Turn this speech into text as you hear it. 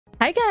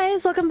Hi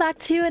guys, welcome back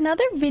to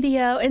another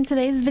video. In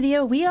today's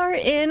video, we are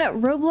in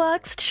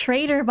Roblox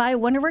Traitor by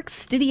Wonderworks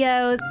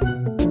Studios.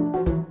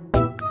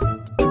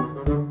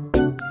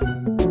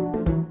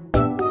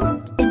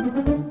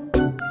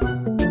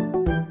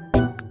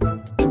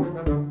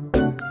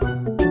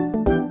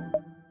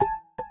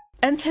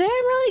 And today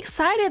I'm really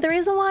excited. The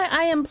reason why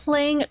I am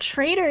playing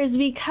Traitor is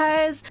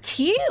because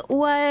T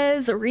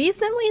was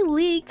recently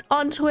leaked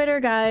on Twitter,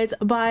 guys,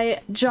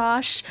 by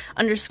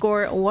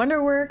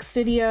Josh_Wonderworks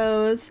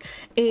Studios,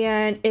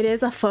 and it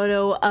is a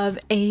photo of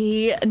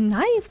a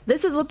knife.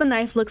 This is what the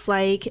knife looks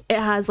like. It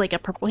has like a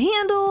purple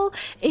handle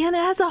and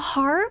it has a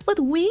heart with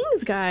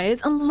wings,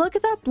 guys. And look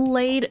at that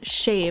blade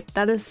shape.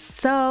 That is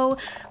so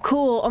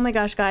cool. Oh my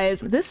gosh,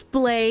 guys, this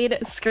blade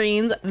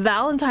screams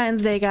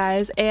Valentine's Day,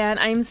 guys, and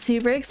I'm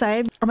super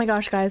excited. Oh my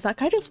gosh, guys, that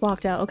guy just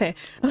walked out. Okay.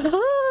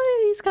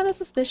 He's kind of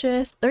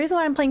suspicious. The reason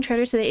why I'm playing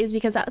Traitor today is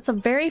because that's the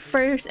very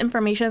first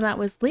information that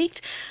was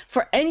leaked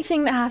for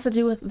anything that has to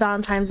do with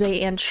Valentine's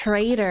Day and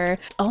Traitor.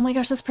 Oh my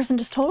gosh, this person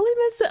just totally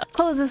missed it.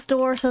 Close this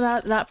door so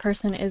that that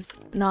person is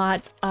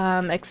not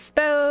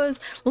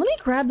exposed. Let me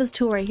grab this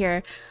tool right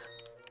here.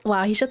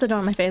 Wow, he shut the door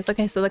in my face.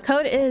 Okay, so the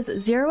code is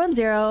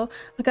 010.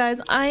 But guys,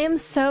 I am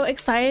so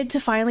excited to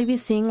finally be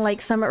seeing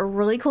like some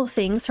really cool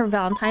things for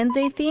Valentine's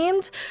Day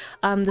themed.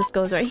 This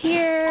goes right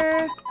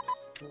here.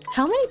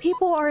 How many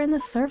people are in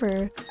this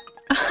server?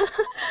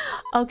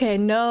 Okay,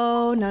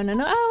 no.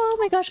 Oh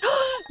my gosh.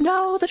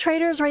 No, the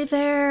traitor's right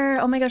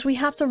there. Oh my gosh, we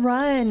have to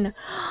run.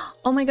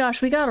 Oh my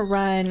gosh, we gotta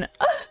run.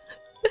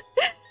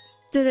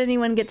 Did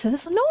anyone get to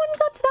this? No one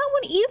got to that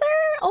one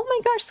either. Oh my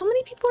gosh, so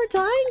many people are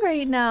dying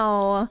right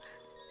now.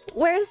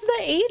 Where's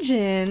the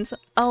agent?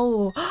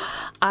 Oh,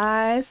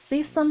 I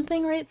see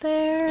something right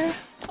there.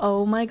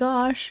 Oh my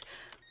gosh.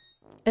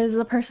 Is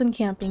the person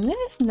camping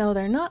this? No,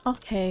 they're not.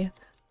 Okay.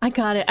 I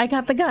got it. I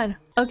got the gun.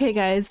 Okay,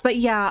 guys. But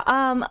yeah,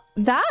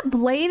 that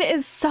blade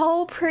is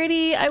so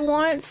pretty. I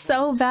want it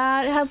so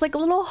bad. It has like a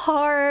little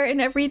heart and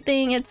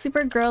everything. It's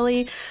super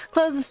girly.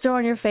 Close this door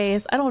on your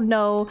face. I don't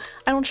know.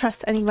 I don't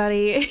trust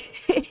anybody.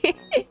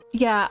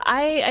 Yeah,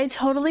 I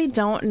totally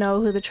don't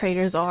know who the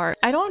traitors are.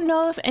 I don't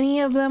know if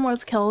any of them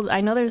was killed. I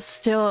know there's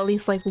still at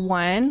least like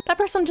one. That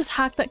person just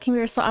hacked that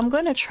computer, so I'm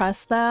going to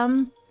trust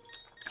them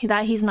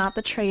that he's not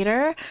the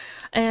traitor.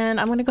 And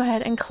I'm gonna go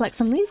ahead and collect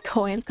some of these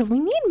coins because we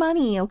need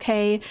money,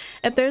 okay?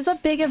 If there's a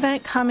big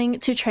event coming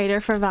to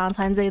Traitor for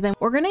Valentine's Day, then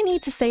we're gonna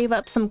need to save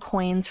up some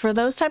coins for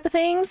those type of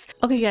things.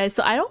 Okay, guys,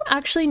 so I don't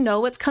actually know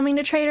what's coming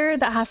to Traitor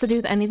that has to do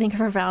with anything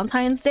for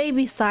Valentine's Day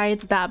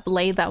besides that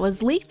blade that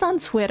was leaked on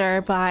Twitter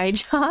by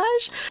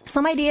Josh.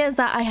 Some ideas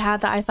that I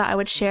had that I thought I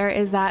would share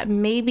is that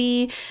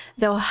maybe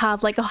they'll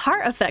have like a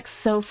heart effect.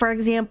 So for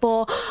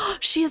example,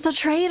 she's a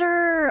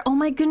traitor. Oh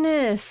my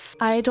goodness.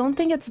 I don't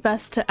think it's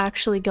best to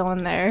actually go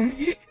in there.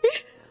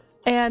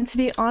 And to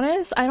be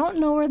honest, I don't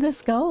know where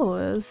this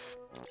goes.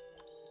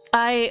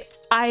 I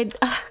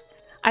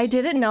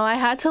didn't know I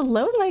had to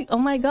load my, oh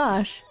my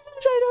gosh.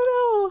 I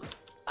don't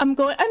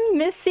know. I'm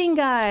missing,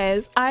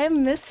 guys. I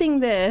am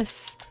missing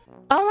this.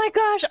 Oh my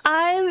gosh,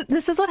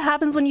 this is what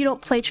happens when you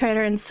don't play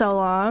Traitor in so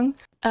long.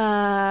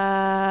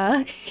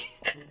 I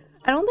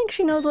don't think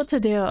she knows what to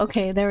do.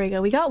 Okay, there we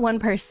go. We got one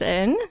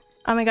person.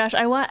 Oh my gosh,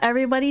 I want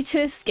everybody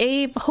to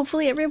escape.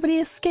 Hopefully everybody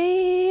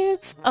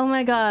escapes. Oh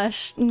my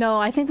gosh. No,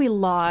 I think we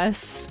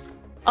lost.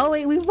 Oh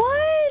wait, we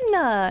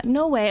won!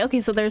 No way.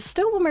 Okay, so there's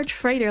still one more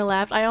traitor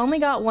left. I only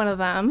got one of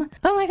them.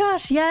 Oh my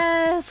gosh,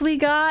 yes! We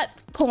got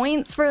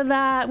points for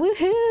that.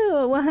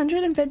 Woohoo!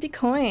 150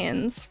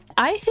 coins.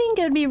 I think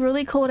it'd be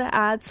really cool to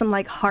add some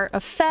like heart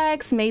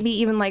effects, maybe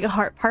even like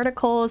heart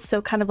particles.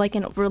 So kind of like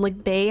in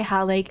Overlook Bay,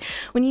 how like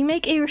when you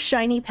make a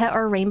shiny pet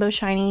or rainbow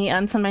shiny,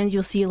 sometimes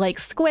you'll see like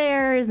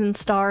squares and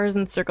stars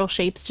and circle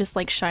shapes just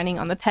like shining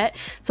on the pet.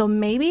 So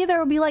maybe there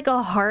will be like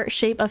a heart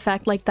shape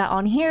effect like that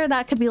on here.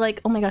 That could be like,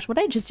 oh my gosh, what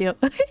did I just do?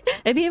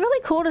 It'd be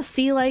really cool to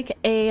see like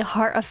a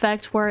heart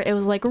effect where it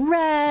was like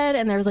red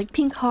and there was like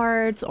pink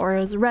hearts, or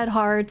it was red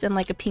hearts and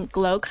like a pink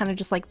glow, kind of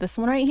just like this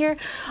one right here.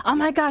 Oh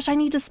my gosh, I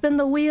need to spin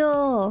the wheel.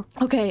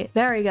 Okay,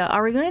 there we go.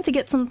 Are we going to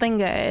get something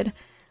good?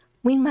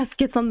 We must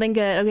get something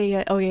good.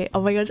 Okay, okay.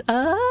 Oh my gosh.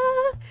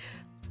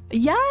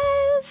 Yes,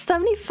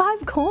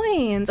 75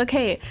 coins.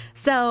 Okay,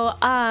 so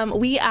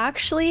we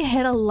actually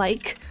hit a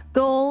like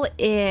goal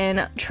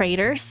in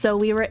Traitor, so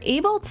we were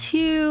able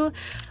to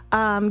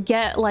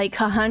get like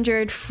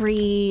 100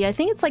 free, I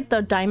think it's like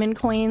the diamond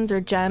coins or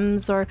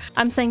gems, or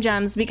I'm saying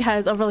gems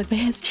because Overlook Bay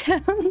has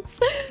gems.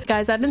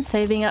 Guys, I've been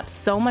saving up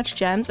so much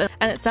gems, and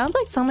it sounds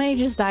like somebody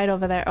just died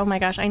over there. Oh my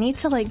gosh, I need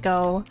to like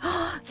go.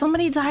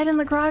 Somebody died in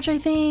the garage, I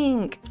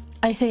think.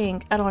 I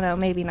don't know,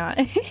 maybe not.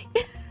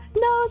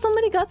 No,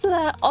 somebody got to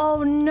that.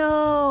 Oh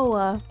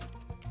no,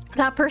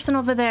 that person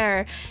over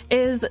there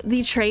is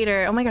the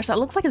traitor. Oh my gosh, that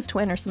looks like his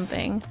twin or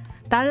something.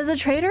 That is a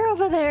traitor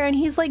over there, and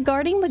he's like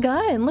guarding the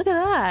gun. Look at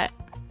that.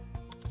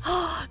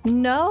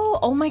 No.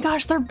 Oh my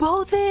gosh, they're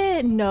both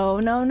in. No.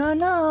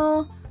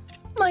 Oh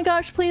my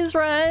gosh, please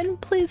run.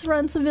 Please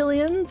run,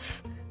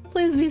 civilians.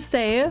 Please be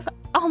safe.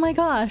 Oh my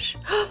gosh.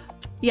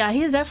 Yeah,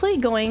 he's definitely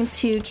going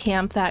to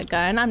camp that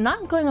gun. I'm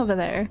not going over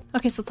there.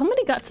 Okay, so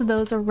somebody got to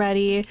those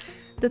already.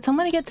 Did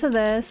somebody get to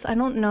this? I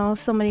don't know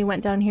if somebody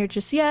went down here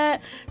just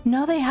yet.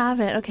 No, they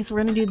haven't. Okay, so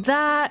we're gonna do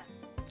that.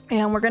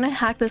 And we're gonna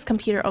hack this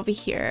computer over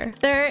here.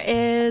 There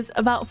is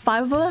about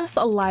 5 of us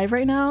alive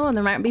right now, and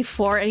there might be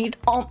 4. And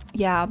oh,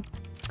 yeah.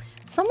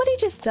 Somebody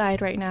just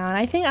died right now, and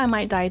I think I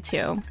might die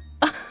too.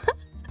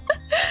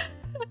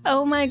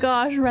 Oh my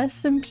gosh,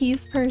 rest in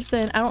peace,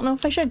 person. I don't know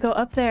if I should go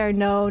up there.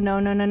 No, no,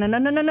 no, no, no, no,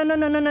 no, no, no,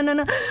 no, no, no, no,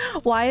 no.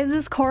 Why is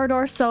this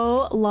corridor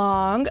so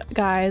long?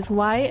 Guys,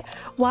 why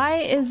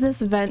is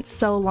this vent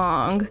so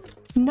long?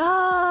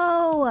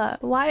 No!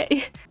 Why?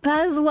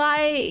 That is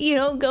why you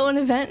don't go an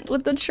event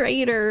with the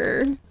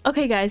traitor.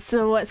 Okay, guys,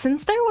 so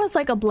since there was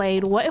like a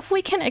blade, what if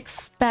we can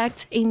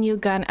expect a new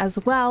gun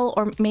as well,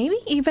 or maybe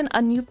even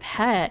a new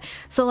pet?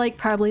 So like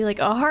probably like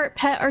a heart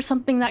pet or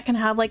something that can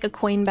have like a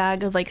coin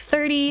bag of like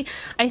 30.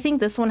 I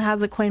think this one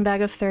has a coin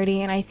bag of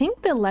 30, and I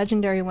think the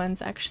legendary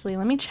ones actually,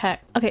 let me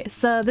check. Okay,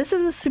 so this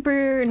is a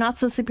super, not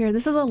so super,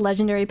 this is a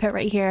legendary pet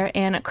right here,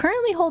 and it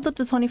currently holds up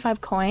to 25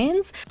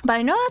 coins, but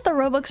I know that the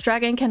Roblox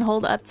dragon can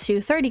hold up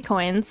to 30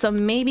 coins, so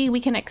maybe we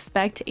can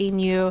expect a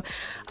new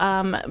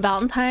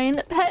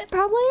Valentine pet,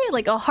 probably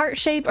like a heart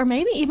shape, or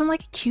maybe even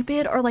like a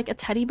Cupid or like a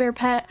teddy bear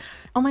pet.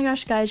 Oh my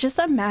gosh, guys, just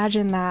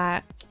imagine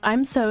that.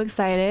 I'm so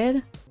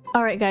excited.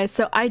 All right, guys,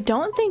 so I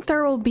don't think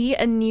there will be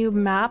a new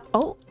map.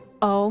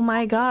 Oh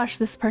my gosh,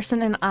 this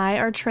person and I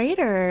are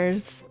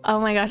traitors. Oh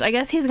my gosh, I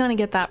guess he's gonna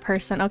get that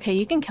person. Okay,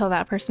 you can kill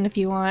that person if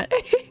you want.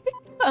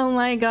 Oh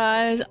my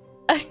gosh.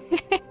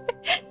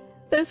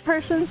 This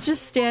person's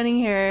just standing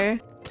here.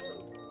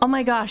 Oh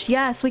my gosh,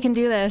 yes, we can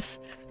do this.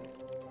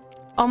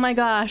 Oh my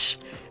gosh.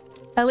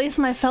 At least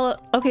my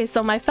fellow... Okay,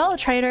 so my fellow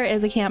traitor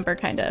is a camper,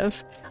 kind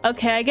of.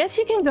 Okay, I guess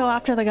you can go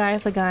after the guy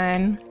with the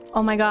gun.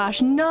 Oh my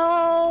gosh,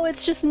 no!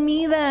 It's just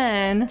me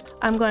then!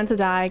 I'm going to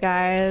die,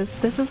 guys.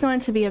 This is going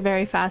to be a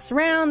very fast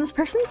round. This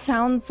person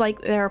sounds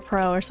like they're a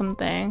pro or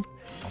something.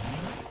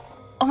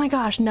 Oh my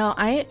gosh, no,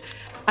 I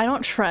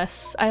don't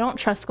trust. I don't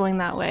trust going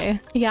that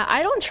way. Yeah,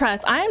 I don't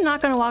trust. I am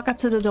not going to walk up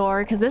to the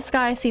door because this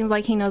guy seems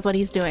like he knows what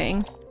he's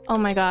doing. Oh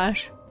my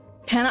gosh.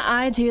 Can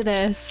I do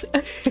this?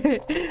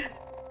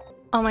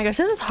 Oh my gosh,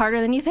 this is harder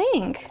than you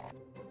think.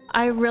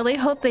 I really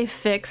hope they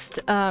fixed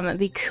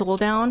the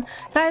cooldown.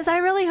 Guys, I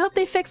really hope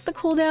they fixed the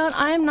cooldown.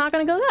 I am not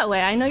gonna go that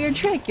way. I know your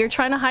trick. You're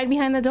trying to hide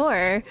behind the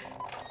door.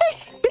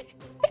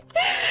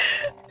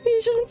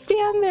 You shouldn't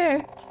stand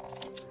there.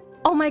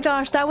 Oh my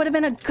gosh, that would have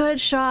been a good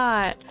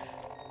shot.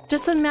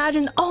 Just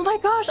imagine. Oh my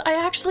gosh,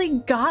 I actually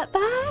got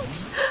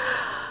that?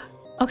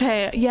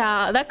 Okay,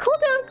 yeah, that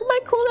cooldown, my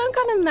cooldown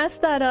kind of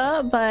messed that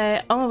up,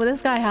 but oh,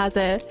 this guy has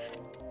it.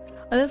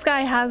 This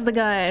guy has the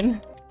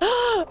gun.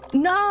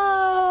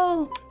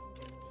 No!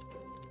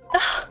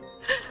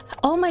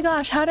 Oh my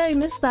gosh, how did I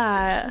miss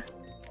that?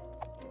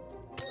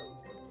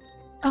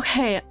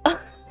 Okay.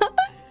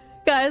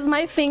 Guys,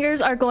 my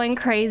fingers are going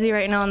crazy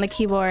right now on the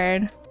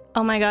keyboard.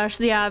 Oh my gosh,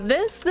 yeah,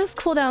 this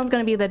cooldown is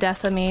gonna be the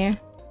death of me.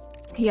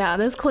 Yeah,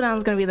 this cooldown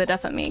is gonna be the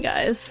death of me,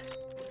 guys.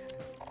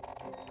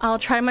 I'll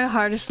try my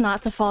hardest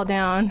not to fall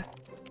down.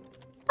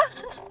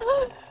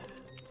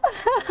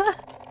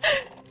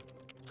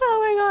 Oh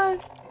my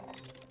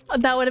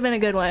god. That would have been a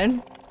good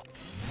one.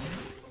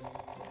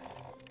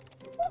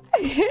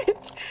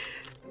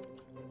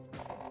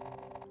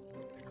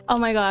 Oh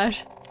my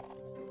gosh.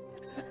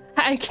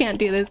 I can't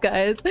do this,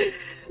 guys.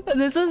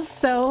 This is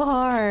so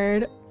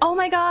hard. Oh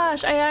my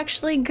gosh, I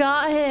actually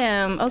got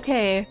him.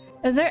 Okay.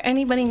 Is there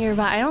anybody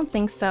nearby? I don't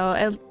think so.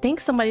 I think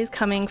somebody's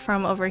coming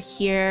from over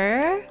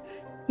here.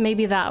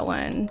 Maybe that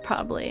one,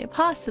 probably,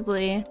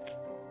 possibly.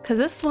 Cause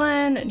this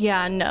one,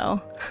 yeah,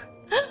 no.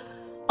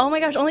 Oh my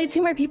gosh, only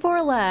 2 more people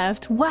are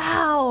left.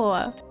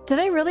 Wow. Did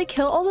I really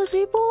kill all those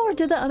people, or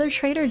did the other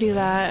traitor do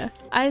that?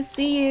 I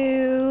see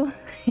you.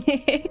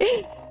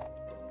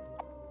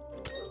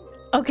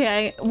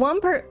 Okay,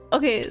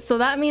 okay, so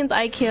that means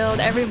I killed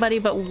everybody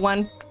but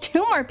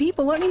 2 more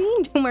people. What do you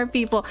mean 2 more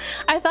people?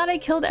 I thought I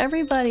killed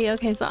everybody.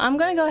 Okay, so I'm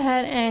gonna go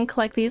ahead and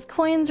collect these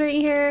coins right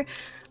here.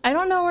 I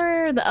don't know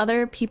where the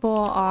other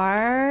people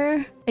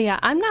are. Yeah,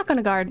 I'm not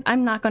gonna guard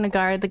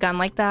the gun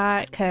like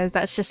that, because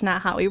that's just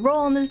not how we roll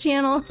on this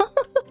channel.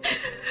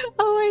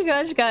 Oh my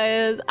gosh,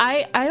 guys.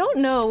 I don't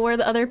know where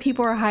the other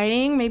people are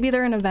hiding. Maybe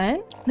they're in an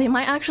event. They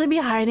might actually be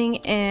hiding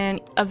in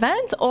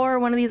event or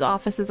one of these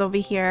offices over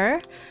here.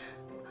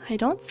 I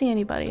don't see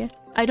anybody.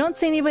 I don't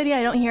see anybody.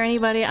 I don't hear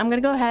anybody. I'm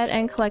gonna go ahead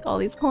and collect all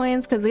these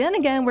coins, because then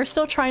again, we're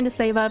still trying to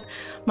save up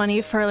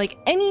money for like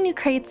any new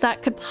crates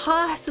that could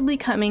possibly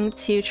coming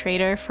to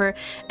Traitor for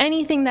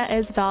anything that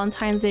is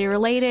Valentine's Day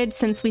related,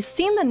 since we've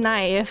seen the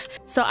knife.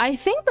 So I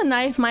think the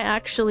knife might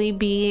actually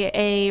be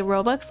a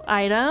Robux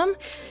item.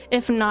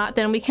 If not,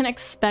 then we can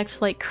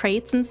expect like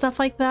crates and stuff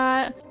like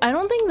that. I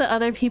don't think the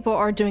other people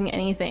are doing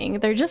anything.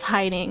 They're just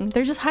hiding.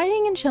 They're just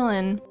hiding and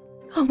chilling.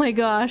 Oh my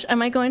gosh,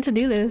 am I going to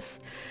do this?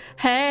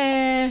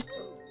 Hey!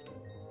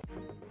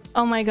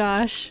 Oh my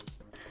gosh.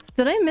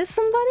 Did I miss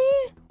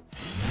somebody?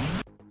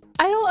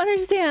 I don't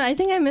understand. I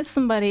think I missed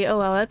somebody. Oh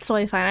well, that's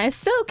totally fine. I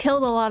still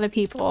killed a lot of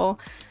people.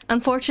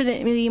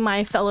 Unfortunately,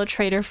 my fellow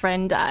traitor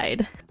friend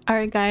died. All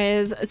right,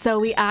 guys, so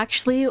we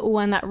actually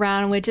won that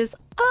round, which is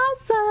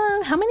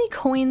awesome. How many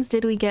coins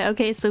did we get?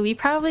 Okay, so we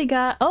probably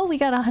got, oh, we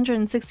got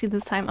 160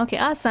 this time. Okay,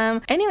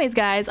 awesome. Anyways,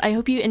 guys, I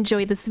hope you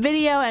enjoyed this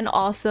video and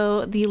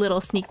also the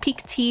little sneak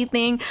peek tea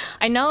thing.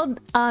 I know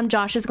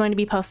Josh is going to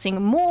be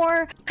posting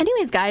more.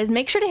 Anyways, guys,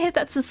 make sure to hit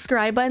that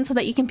subscribe button so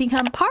that you can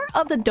become part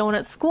of the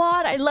donut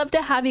squad. I'd love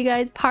to have you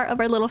guys part of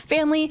our little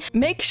family.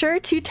 Make sure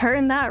to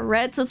turn that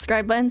red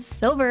subscribe button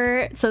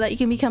silver so that you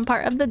can become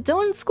part of the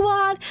donut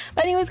squad.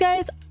 But anyways,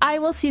 guys, I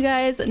will see you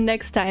guys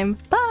next time.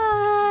 Bye.